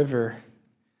in the river.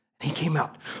 And he came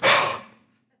out.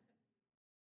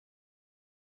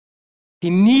 He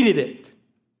needed it.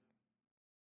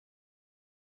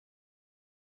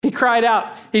 He cried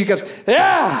out. He goes,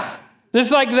 yeah,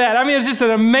 just like that. I mean, it was just an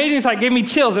amazing sight. It gave me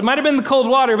chills. It might have been the cold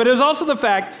water, but it was also the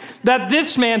fact that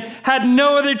this man had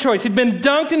no other choice. He'd been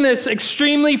dunked in this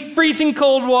extremely freezing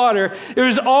cold water. It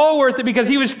was all worth it because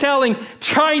he was telling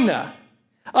China,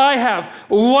 I have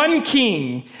one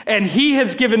king, and he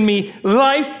has given me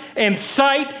life and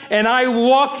sight, and I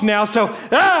walk now. So,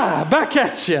 back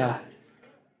at ya.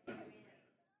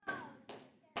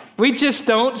 We just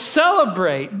don't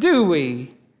celebrate, do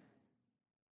we?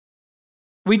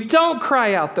 We don't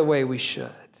cry out the way we should.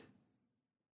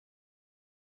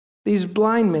 These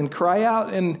blind men cry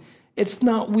out, and it's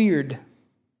not weird.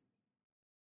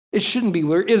 It shouldn't be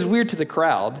weird. It's weird to the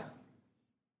crowd.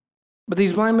 But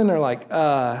these blind men are like,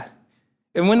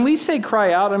 and when we say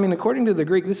cry out, I mean, according to the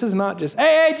Greek, this is not just,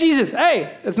 hey, Jesus,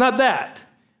 hey, it's not that.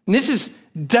 And this is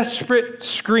desperate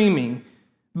screaming.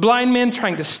 Blind men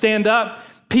trying to stand up,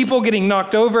 people getting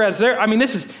knocked over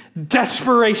this is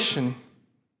desperation.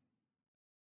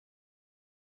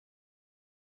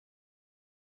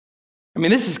 I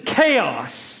mean, this is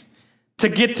chaos to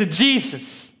get to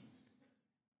Jesus.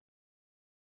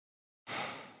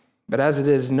 But as it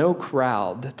is, no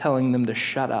crowd telling them to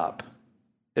shut up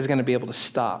is going to be able to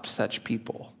stop such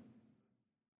people.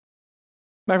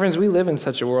 My friends, we live in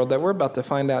such a world that we're about to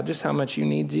find out just how much you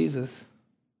need Jesus.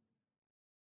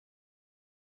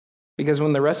 Because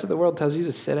when the rest of the world tells you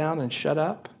to sit down and shut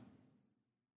up,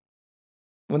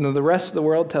 when the rest of the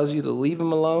world tells you to leave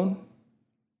him alone,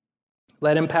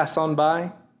 let him pass on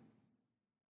by,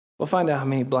 we'll find out how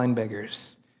many blind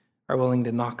beggars are willing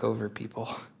to knock over people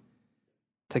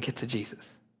to get to Jesus.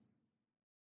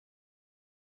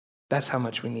 That's how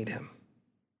much we need him.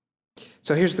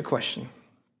 So here's the question.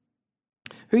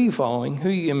 Who are you following? Who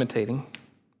are you imitating?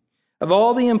 Of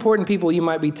all the important people you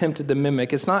might be tempted to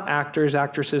mimic, it's not actors,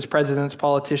 actresses, presidents,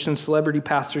 politicians, celebrity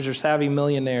pastors, or savvy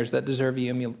millionaires that deserve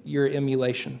your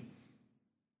emulation.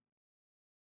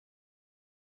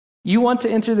 You want to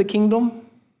enter the kingdom?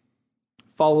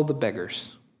 Follow the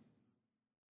beggars.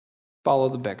 Follow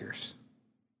the beggars.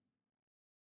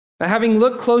 Now, having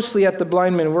looked closely at the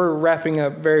blind men, we're wrapping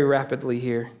up very rapidly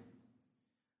here.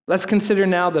 Let's consider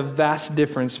now the vast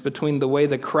difference between the way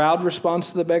the crowd responds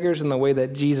to the beggars and the way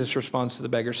that Jesus responds to the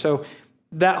beggars. So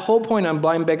that whole point on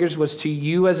blind beggars was to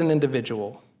you as an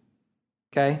individual,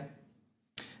 okay?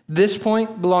 This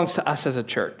point belongs to us as a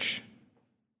church.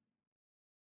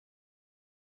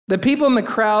 The people in the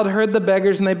crowd heard the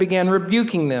beggars and they began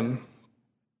rebuking them.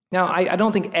 Now, I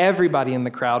don't think everybody in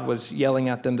the crowd was yelling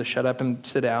at them to shut up and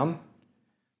sit down.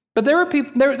 But there were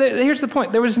people, here's the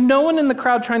point. There was no one in the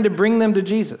crowd trying to bring them to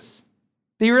Jesus.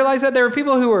 Do you realize that? There were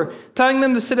people who were telling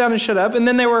them to sit down and shut up, and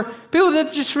then there were people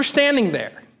that just were standing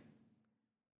there.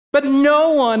 But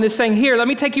no one is saying, here, let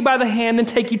me take you by the hand and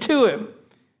take you to him.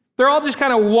 They're all just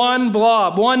kind of one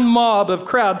blob, one mob of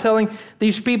crowd telling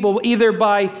these people either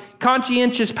by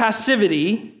conscientious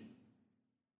passivity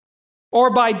or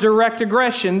by direct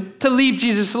aggression to leave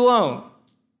Jesus alone.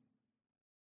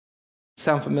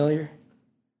 Sound familiar?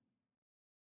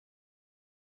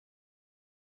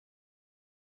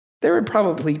 There were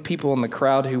probably people in the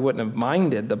crowd who wouldn't have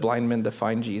minded the blind men to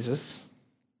find Jesus.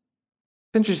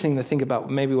 It's interesting to think about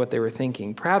maybe what they were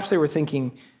thinking. Perhaps they were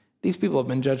thinking, these people have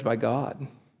been judged by God.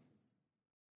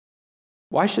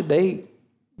 Why should they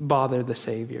bother the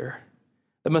Savior?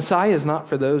 The Messiah is not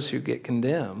for those who get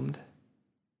condemned.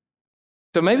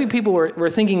 So maybe people were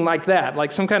thinking like that,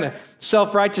 like some kind of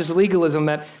self-righteous legalism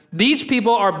that these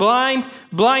people are blind,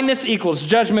 blindness equals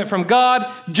judgment from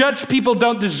God, judged people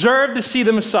don't deserve to see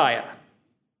the Messiah.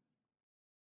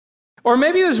 Or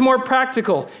maybe it was more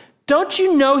practical. Don't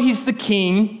you know he's the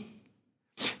king?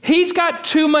 He's got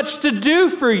too much to do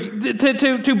for you,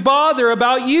 to bother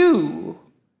about you.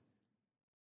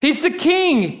 He's the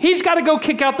king. He's got to go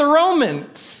kick out the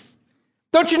Romans.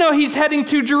 Don't you know he's heading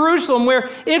to Jerusalem where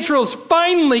Israel's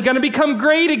finally going to become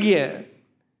great again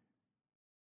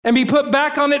and be put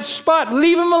back on its spot?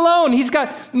 Leave him alone. He's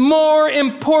got more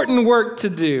important work to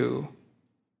do.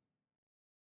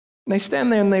 And they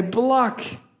stand there and they block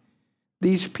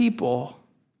these people,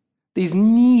 these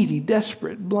needy,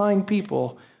 desperate, blind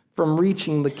people from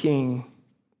reaching the king.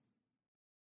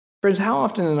 Friends, how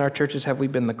often in our churches have we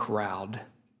been the crowd?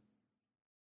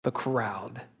 The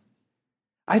crowd.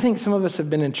 I think some of us have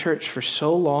been in church for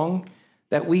so long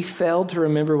that we failed to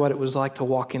remember what it was like to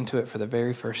walk into it for the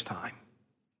very first time.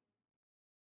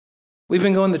 We've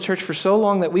been going to church for so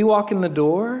long that we walk in the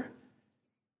door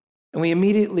and we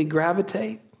immediately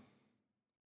gravitate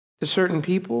to certain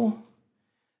people.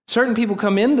 Certain people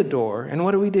come in the door, and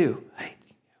what do? Hey,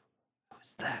 who was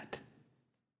that?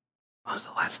 When was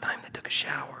the last time they took a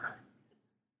shower?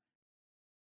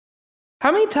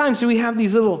 How many times do we have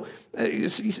these little,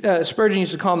 Spurgeon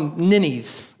used to call them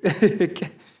ninnies.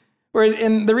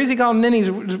 And the reason he called them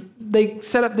ninnies, they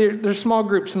set up their small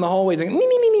groups in the hallways and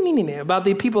about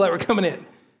the people that were coming in.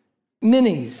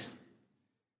 Ninnies.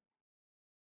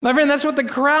 My friend, that's what the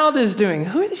crowd is doing.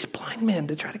 Who are these blind men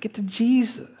to try to get to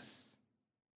Jesus?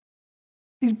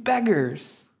 These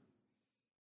beggars.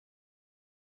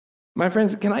 My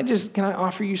friends, can I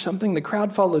offer you something? The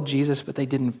crowd followed Jesus, but they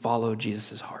didn't follow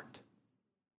Jesus' heart.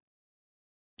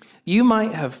 You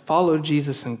might have followed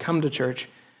Jesus and come to church,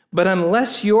 but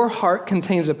unless your heart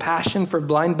contains a passion for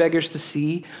blind beggars to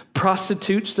see,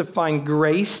 prostitutes to find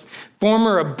grace,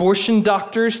 former abortion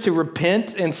doctors to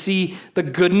repent and see the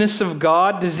goodness of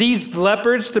God, diseased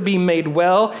lepers to be made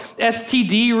well,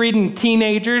 STD-ridden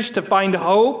teenagers to find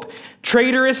hope,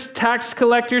 traitorous tax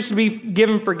collectors to be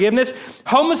given forgiveness,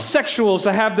 homosexuals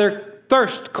to have their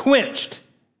thirst quenched,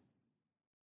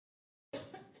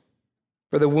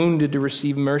 for the wounded to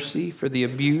receive mercy, for the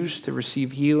abused to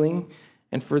receive healing,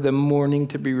 and for the mourning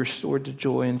to be restored to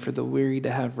joy, and for the weary to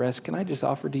have rest. Can I just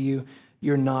offer to you,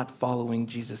 you're not following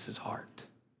Jesus' heart.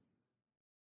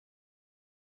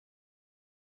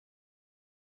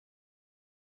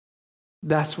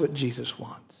 That's what Jesus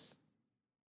wants.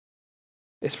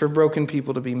 It's for broken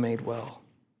people to be made well.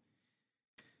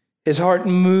 His heart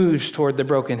moves toward the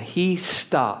broken. He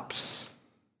stops.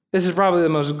 This is probably the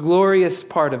most glorious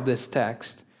part of this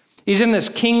text. He's in this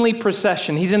kingly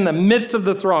procession. He's in the midst of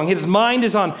the throng. His mind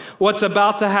is on what's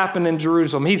about to happen in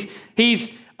Jerusalem.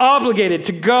 He's obligated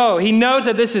to go. He knows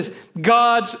that this is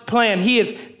God's plan. He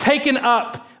is taken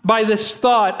up by this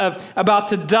thought of about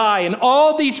to die, and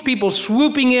all these people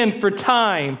swooping in for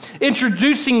time,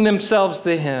 introducing themselves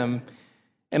to him.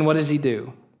 And what does he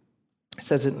do? It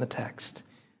says it in the text.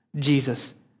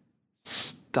 Jesus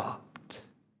stopped.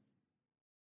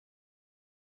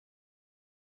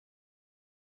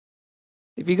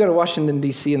 If you go to Washington,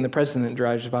 D.C. and the president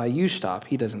drives by, you stop.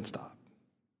 He doesn't stop.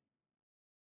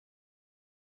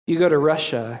 You go to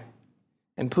Russia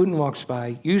and Putin walks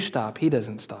by, you stop. He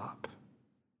doesn't stop.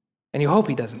 And you hope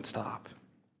he doesn't stop.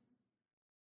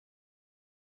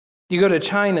 You go to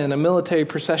China and a military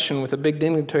procession with a big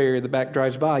dignitary at the back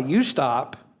drives by, you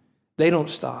stop. They don't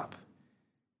stop.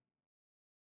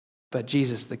 But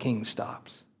Jesus, the King,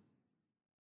 stops.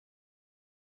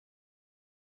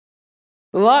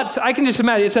 I can just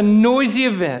imagine, it's a noisy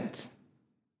event.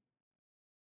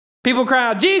 People cry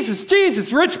out, Jesus,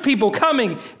 Jesus, rich people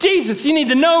coming. Jesus, you need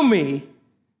to know me.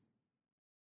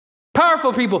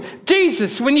 Powerful people,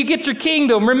 Jesus, when you get your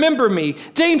kingdom, remember me.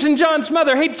 James and John's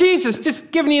mother, hey, Jesus,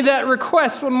 just giving you that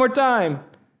request one more time.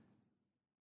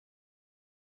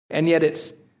 And yet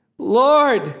it's,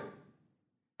 Lord,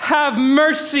 have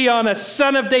mercy on us,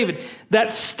 Son of David.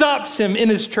 That stops him in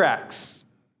his tracks.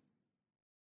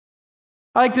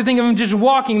 I like to think of him just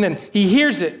walking, then he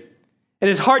hears it, and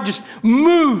his heart just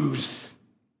moves.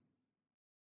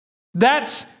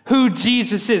 That's who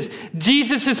Jesus is.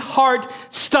 Jesus' heart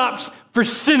stops for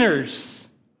sinners,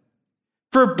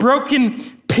 for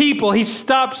broken people. He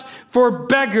stops for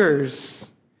beggars.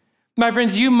 My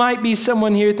friends, you might be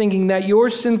someone here thinking that your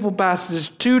sinful past is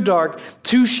too dark,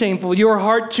 too shameful, your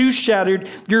heart too shattered,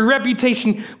 your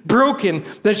reputation broken,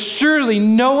 that surely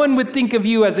no one would think of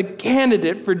you as a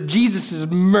candidate for Jesus'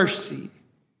 mercy.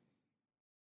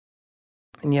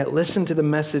 And yet, listen to the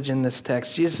message in this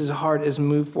text. Jesus' heart is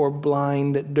moved for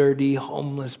blind, dirty,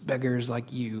 homeless beggars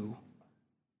like you.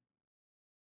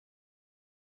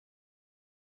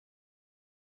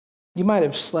 You might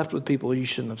have slept with people you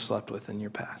shouldn't have slept with in your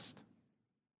past.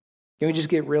 Can we just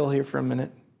get real here for a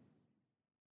minute?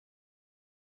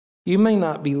 You may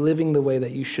not be living the way that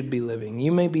you should be living.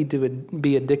 You may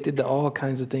be addicted to all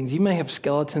kinds of things. You may have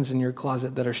skeletons in your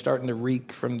closet that are starting to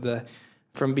reek from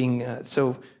being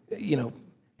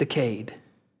decayed.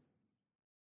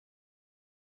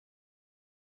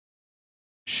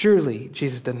 Surely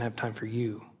Jesus doesn't have time for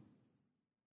you.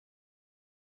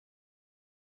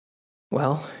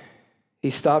 Well, he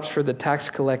stops for the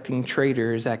tax-collecting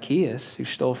traitor Zacchaeus, who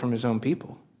stole from his own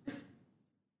people.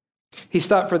 He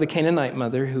stopped for the Canaanite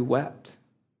mother who wept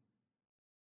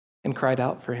and cried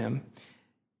out for him.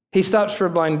 He stops for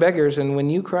blind beggars, and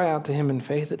when you cry out to him in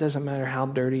faith, it doesn't matter how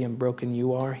dirty and broken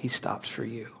you are, he stops for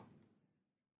you.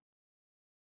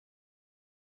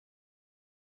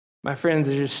 My friends,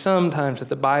 there's just sometimes that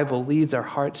the Bible leads our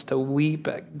hearts to weep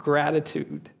at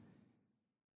gratitude.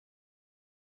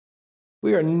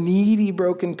 We are needy,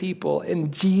 broken people,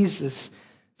 and Jesus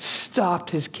stopped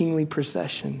his kingly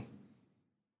procession.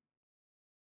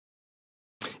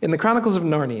 In the Chronicles of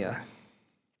Narnia,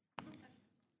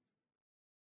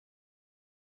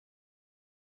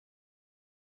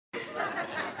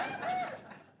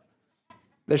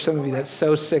 there's some of you that's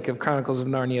so sick of Chronicles of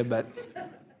Narnia, but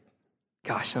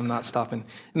gosh, I'm not stopping.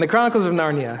 In the Chronicles of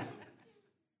Narnia,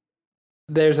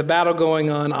 there's a battle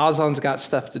going on. Aslan's got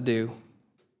stuff to do.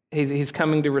 He's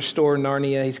coming to restore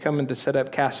Narnia. He's coming to set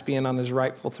up Caspian on his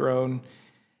rightful throne.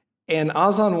 And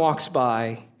Aslan walks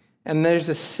by, and there's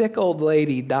a sick old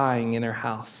lady dying in her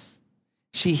house.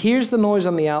 She hears the noise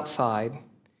on the outside,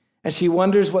 and she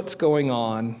wonders what's going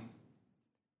on.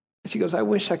 And she goes, I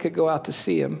wish I could go out to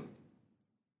see him.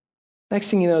 Next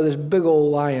thing you know, this big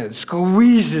old lion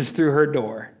squeezes through her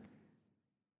door.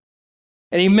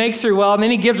 And he makes her well, and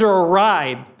then he gives her a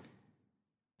ride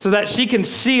so that she can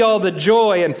see all the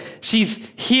joy and she's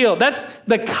healed. That's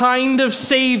the kind of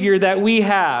Savior that we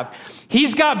have.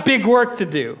 He's got big work to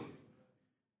do,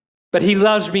 but he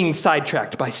loves being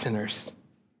sidetracked by sinners.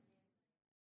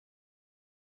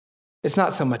 It's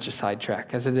not so much a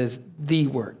sidetrack as it is the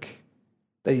work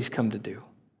that he's come to do.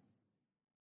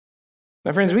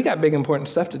 My friends, we got big, important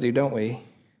stuff to do, don't we?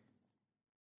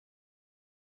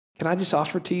 Can I just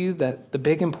offer to you that the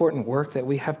big, important work that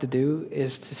we have to do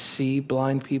is to see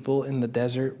blind people in the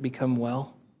desert become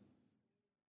well?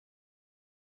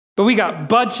 But we got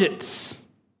budgets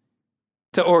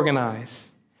to organize.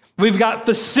 We've got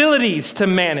facilities to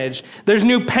manage. There's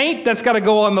new paint that's got to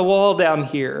go on the wall down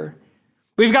here.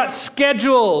 We've got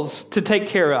schedules to take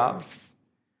care of.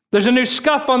 There's a new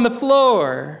scuff on the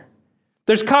floor.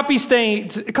 There's coffee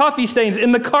stains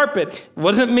in the carpet. It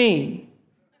wasn't me.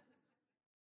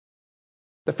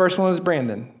 The first one was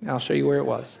Brandon. I'll show you where it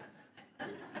was.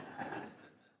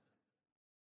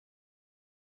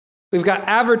 We've got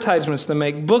advertisements to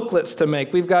make, booklets to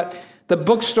make. We've got the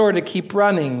bookstore to keep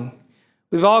running.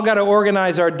 We've all got to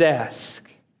organize our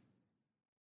desk.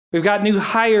 We've got new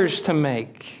hires to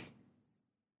make.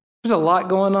 There's a lot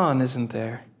going on, isn't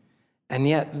there? And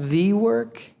yet the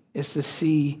work is to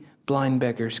see blind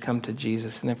beggars come to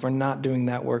Jesus. And if we're not doing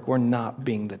that work, we're not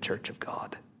being the church of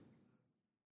God.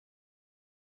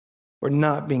 We're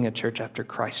not being a church after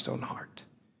Christ's own heart.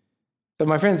 So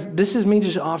my friends, this is me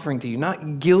just offering to you, not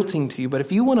guilting to you, but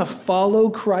if you want to follow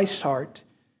Christ's heart,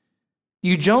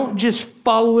 you don't just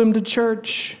follow him to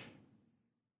church.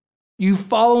 You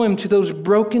follow him to those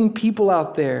broken people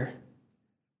out there,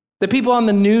 the people on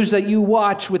the news that you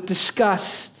watch with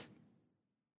disgust,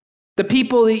 the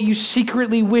people that you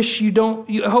secretly wish you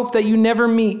hope that you never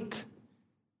meet.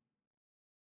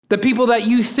 The people that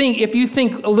you think, if you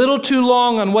think a little too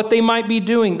long on what they might be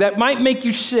doing, that might make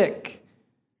you sick.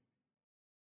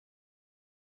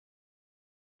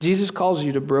 Jesus calls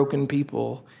you to broken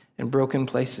people and broken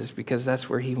places because that's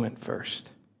where he went first.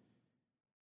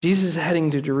 Jesus is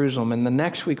heading to Jerusalem, and the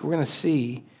next week we're going to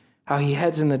see how he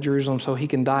heads into Jerusalem so he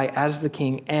can die as the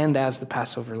king and as the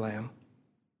Passover lamb.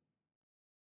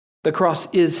 The cross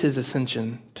is his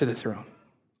ascension to the throne.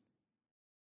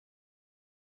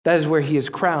 That is where he is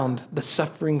crowned the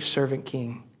suffering servant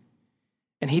king.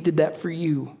 And he did that for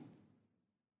you.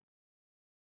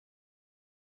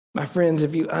 My friends,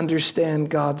 if you understand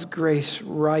God's grace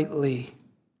rightly,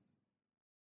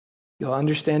 You'll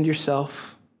understand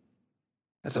yourself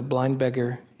as a blind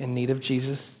beggar in need of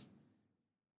Jesus.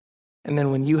 And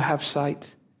then when you have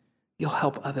sight, you'll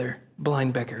help other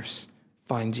blind beggars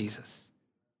find Jesus.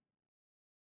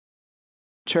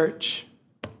 Church,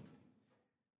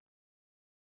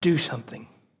 do something.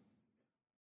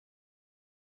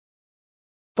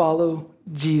 Follow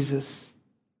Jesus.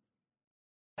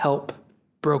 Help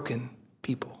broken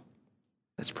people.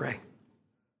 Let's pray.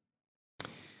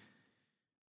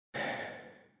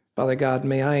 Father God,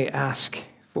 may I ask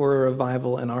for a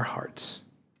revival in our hearts.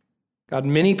 God,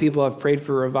 many people have prayed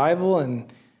for revival,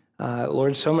 and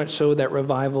Lord, so much so that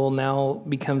revival now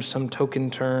becomes some token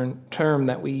term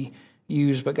that we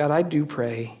use. But God, I do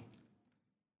pray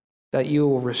that you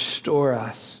will restore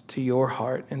us to your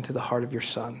heart and to the heart of your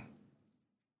Son.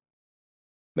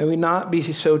 May we not be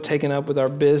so taken up with our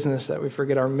business that we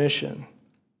forget our mission.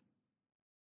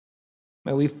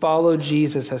 May we follow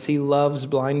Jesus as he loves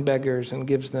blind beggars and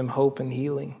gives them hope and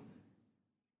healing.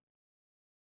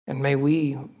 And may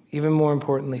we, even more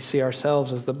importantly, see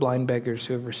ourselves as the blind beggars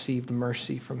who have received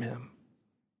mercy from him.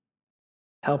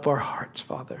 Help our hearts,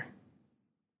 Father.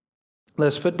 Let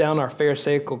us put down our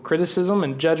pharisaical criticism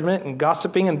and judgment and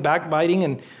gossiping and backbiting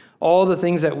and all the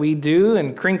things that we do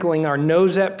and crinkling our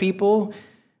nose at people.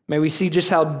 May we see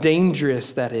just how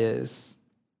dangerous that is,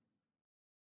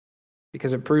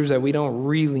 because it proves that we don't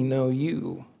really know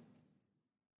you.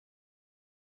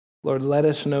 Lord, let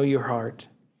us know your heart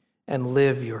and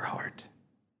live your heart.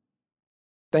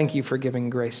 Thank you for giving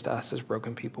grace to us as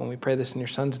broken people. And we pray this in your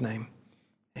Son's name.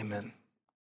 Amen.